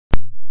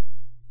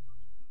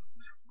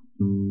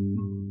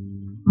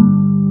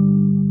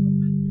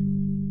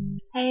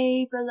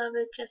Hey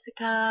beloved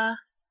Jessica,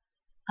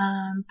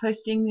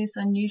 posting this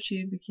on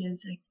YouTube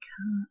because I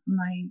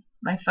can't,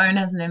 my phone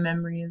has no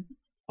memory as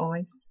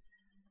always.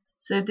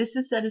 So this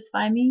is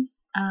Satisfy Me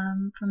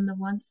from the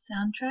Once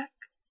soundtrack.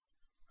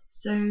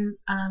 So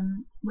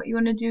what you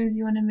want to do is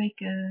you want to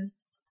make a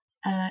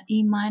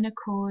E minor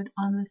chord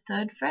on the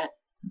 3rd fret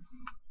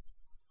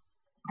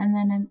and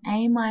then an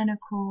A minor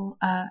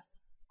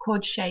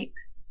chord shape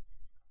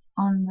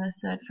on the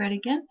 3rd fret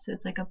again, so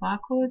it's like a bar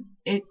chord.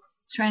 It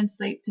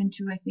translates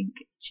into, I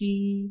think,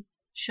 G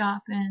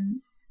sharp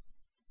and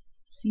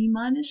C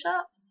minor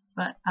sharp,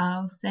 but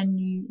I'll send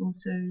you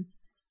also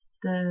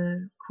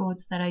the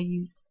chords that I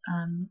use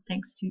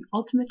thanks to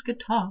Ultimate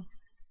Guitar.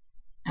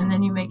 And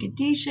then you make a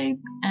D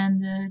shape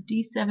and a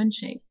D7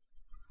 shape.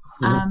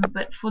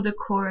 But for the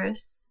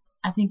chorus,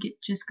 I think it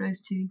just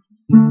goes to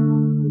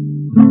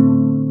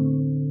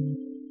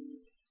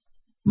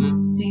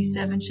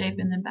D7 shape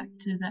and then back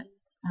to that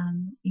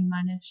E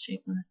minor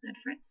shape on the 3rd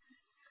fret.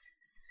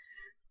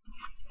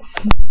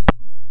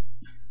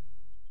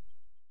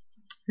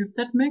 Hope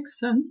that makes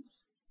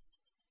sense.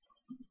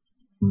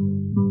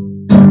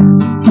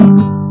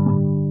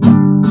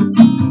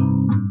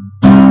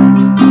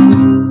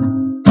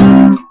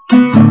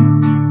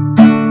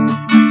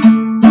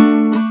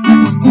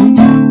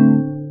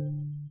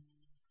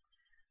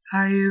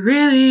 Are you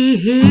really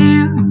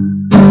here?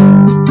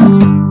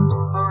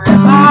 Or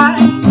am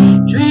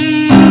I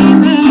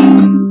dreaming?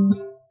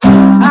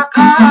 I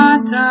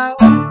can't tell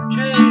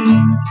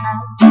dreams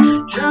from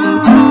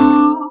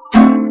true.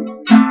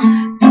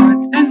 For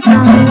it's been so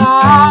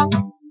long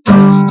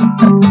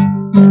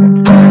since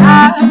I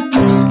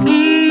have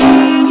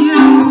seen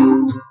you.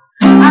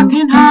 I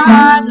can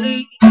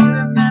hardly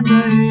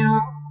remember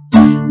your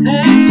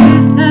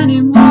face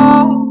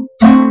anymore.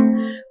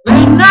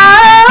 When I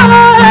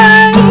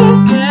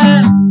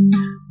get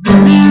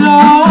very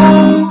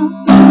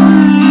lonely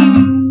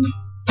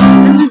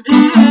and the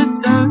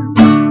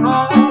distance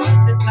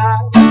causes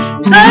out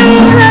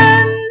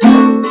silence,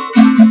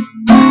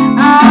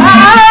 I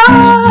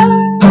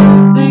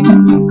think of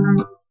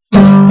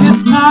your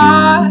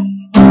smiling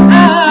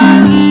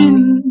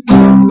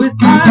with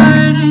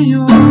pride in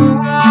your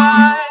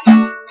eyes.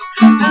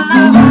 The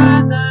lover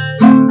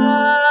that's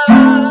us.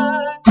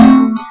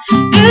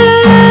 If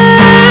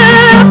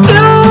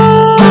you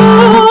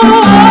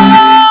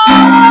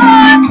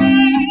want me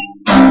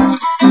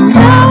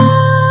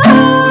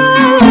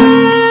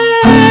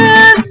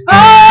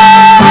satisfied,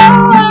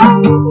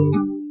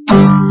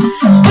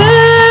 if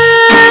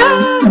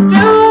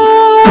you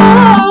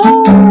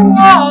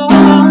want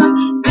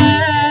me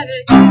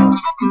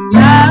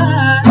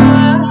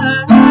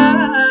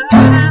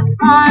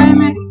satisfy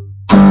me.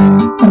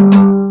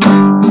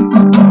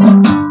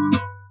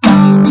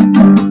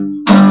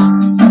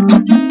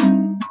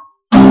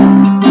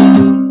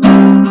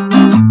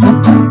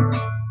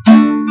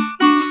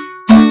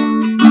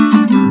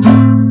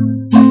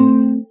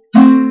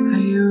 Are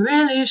you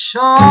really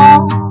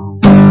sure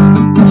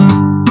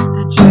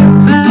that you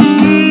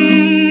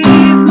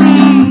believe me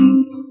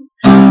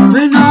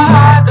when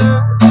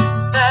others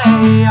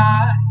say I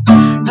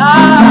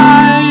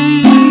lie?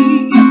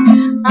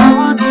 I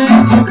wonder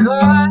if you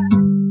could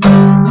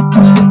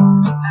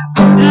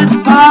ever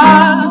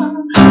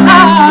despise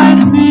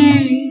me.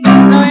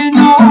 Though you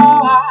know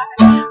I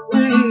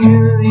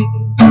really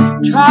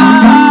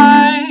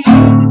try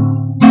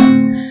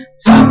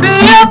to be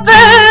a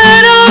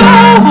better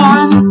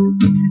one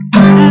to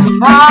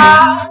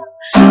satisfy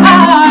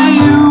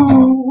you.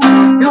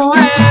 You're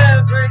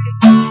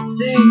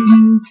everything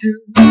to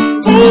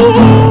me,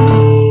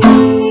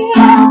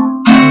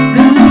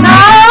 and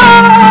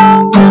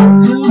I'll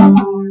do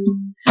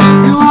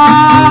you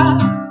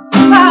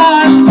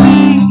ask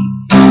me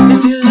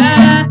if you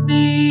let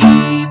me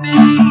be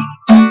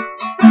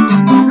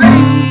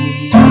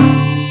free.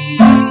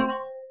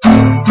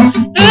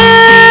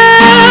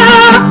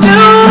 If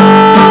you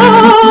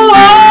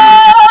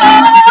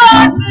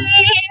want me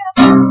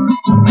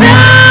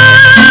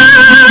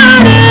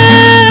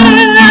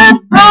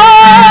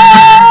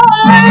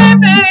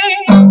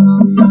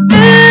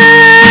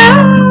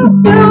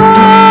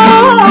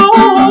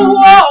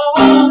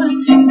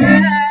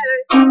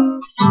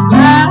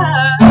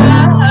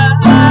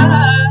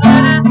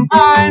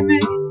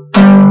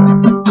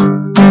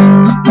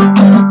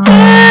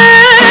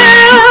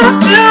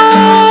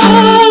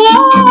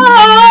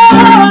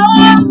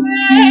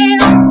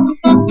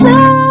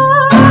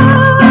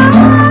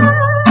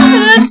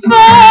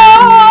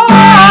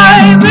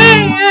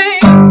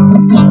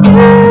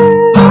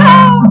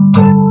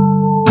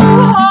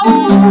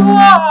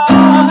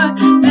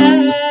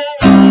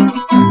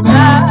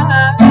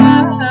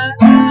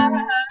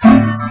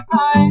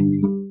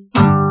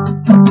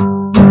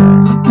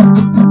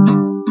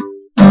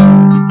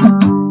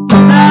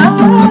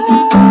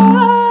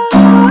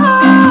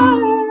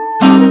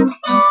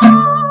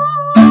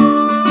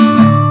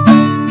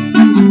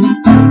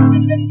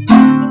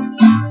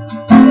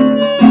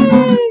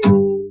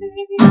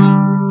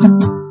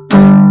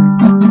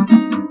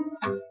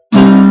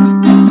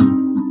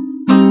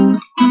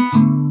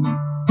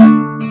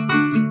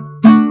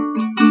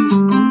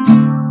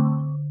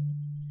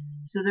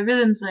So the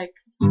rhythm's like.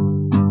 I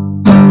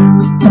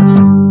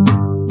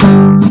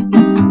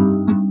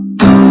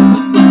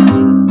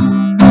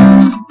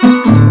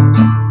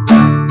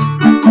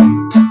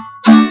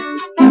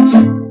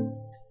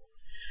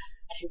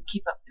didn't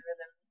keep up the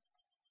rhythm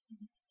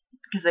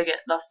because I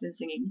get lost in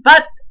singing.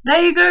 But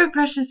there you go,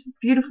 precious,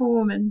 beautiful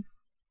woman.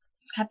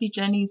 Happy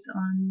journeys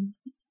on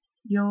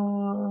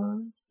your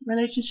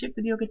relationship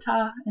with your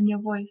guitar and your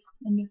voice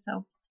and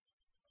yourself.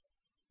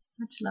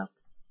 Much love.